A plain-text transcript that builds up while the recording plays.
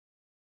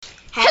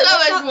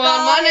everyone,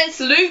 my name's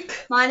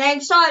Luke. My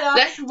name's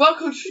Tyler.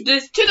 Welcome to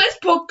this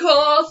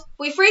podcast.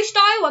 We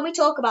freestyle when we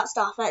talk about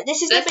stuff. Like,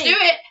 this is the beat. Let's do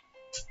it.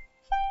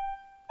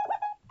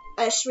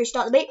 Let's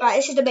restart the beat. Right,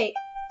 this is the beat.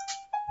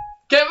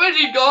 Get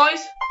ready,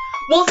 guys.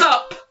 What's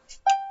up?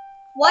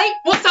 Wait.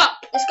 What's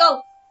up? Let's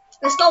go.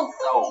 Let's go.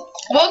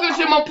 Welcome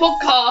to my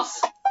podcast.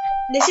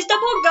 This is the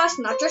podcast,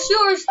 not just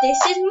yours. This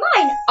is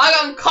mine. I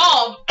am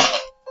calm.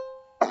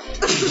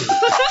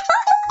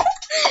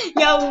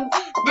 Yo.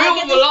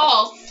 Real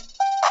laugh.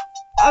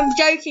 I'm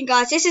joking,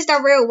 guys. This is the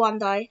real one,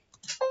 though.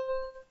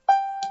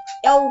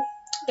 Yo,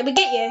 did we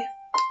get you?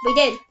 We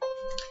did.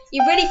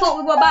 You really thought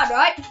we were bad,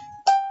 right?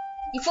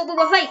 You thought we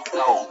were fake.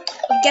 Well,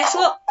 guess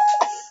what?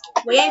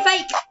 We ain't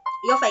fake.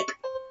 You're fake.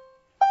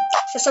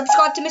 So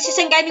subscribe to Mr.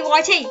 Sin Gaming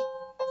YT.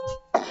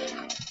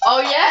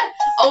 Oh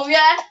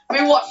yeah.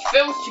 We watch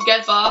films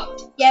together.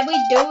 Yeah, we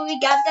do. We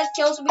got the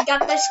kills, we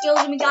got the skills,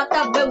 and we got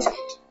the bills.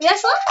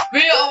 Guess what? We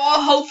are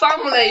a whole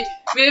family.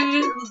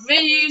 We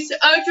use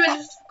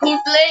urgent called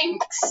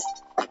links.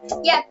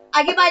 Yeah,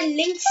 I get my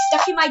links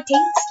stuck in my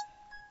tinks.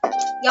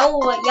 Yo,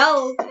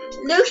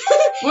 Luke.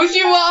 Would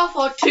you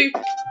rather to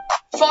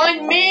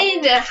find me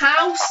in the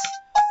house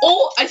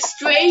or a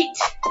street?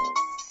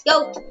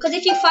 Yo, because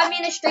if you find me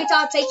in the street,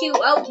 I'll take you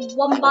out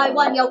one by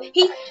one. Yo,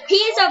 he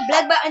is a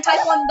black belt in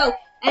Taekwondo.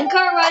 And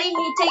karate,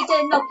 he takes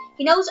it. No,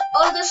 he knows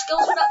all the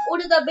skills for all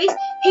of the beats.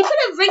 He put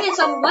a ring in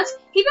someone once.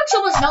 He broke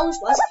someone's nose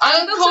once.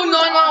 I'll call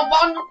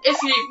 911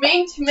 if you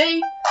mean to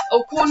me.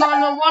 Or call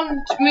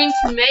 911 to mean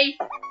to me.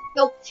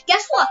 Yo,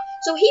 guess what?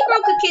 So he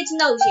broke a kid's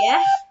nose,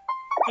 yeah?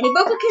 And he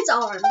broke a kid's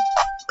arm.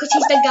 Because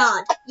he's the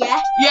god,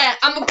 yeah? Yeah,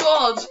 I'm a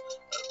god.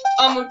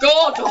 I'm a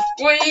god of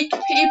Greek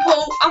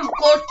people. I'm a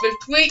god with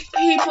Greek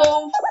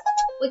people.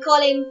 We call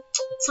him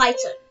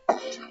Titan.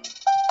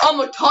 I'm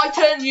a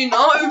titan, you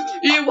know.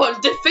 You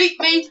won't defeat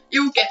me.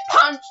 You'll get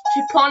punched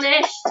to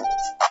punish.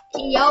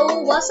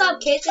 Yo, what's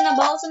up, kids and the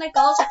balls and the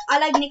calls? I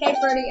like Nick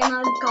A30 and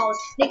all the calls.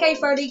 Nick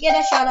A30, get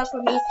a shout out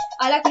for me.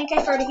 I like Nick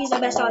A30, he's the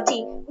best RT.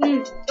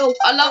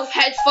 I love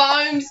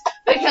headphones.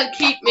 They can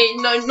keep me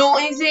no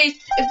noisy.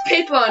 If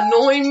people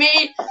annoy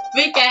me,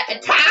 they get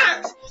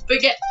attacked. They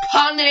get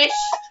punished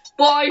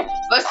by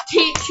the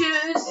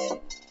teachers.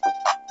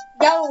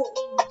 Yo.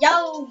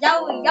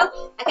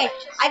 Okay,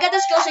 I got the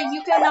skills so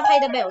you cannot pay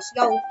the bills.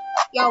 Yo.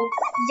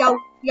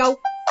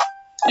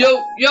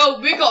 Yo,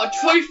 we got a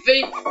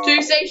trophy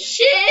to say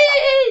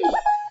sheesh.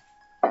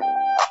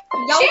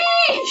 Yo.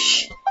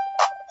 Sheesh.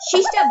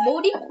 She's the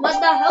booty. What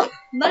the hell?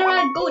 Better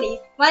not goody.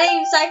 My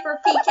name's Cypher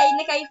PK,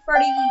 Nick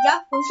A30,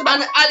 yeah.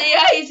 And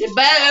Ali is the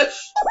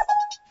best.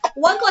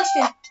 One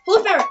question.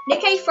 Who's better?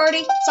 Nick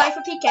A30,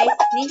 Cypher PK,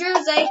 Ninja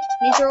Jose,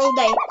 Ninja All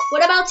Day.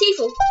 What about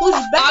Tifu? Who's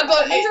better? I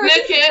got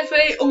Nick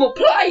A30 on my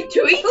plate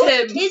to eat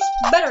him. Who's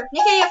better?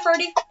 Nick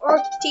A30 or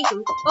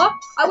Tifu? Oh,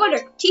 I wonder.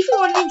 Tifu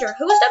or Ninja?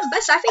 Who is the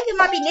best? I think it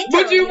might be Ninja.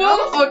 Would you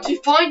rather to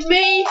find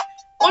me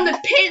on a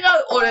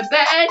pillow or a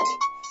bed?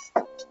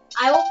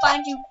 I will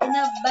find you in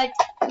a bed.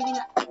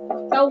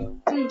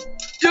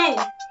 Yo,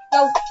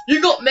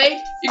 you got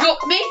me. You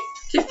got me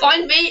to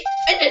find me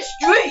in the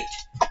street.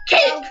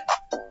 Kick.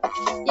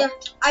 Yeah,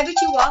 I beat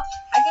you up.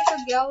 I get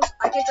your girls.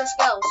 I get your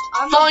skills.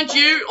 Find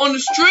you on the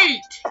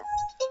street.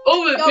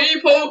 All the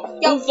people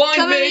will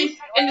find me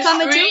in the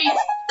street.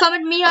 Come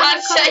at me.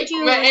 I'm coming to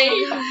you.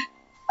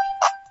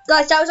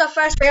 Guys, that was our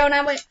first video, and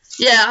I went.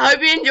 Yeah, I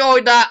hope you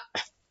enjoyed that.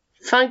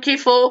 Thank you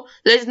for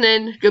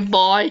listening.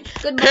 Goodbye.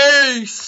 Goodbye. Peace.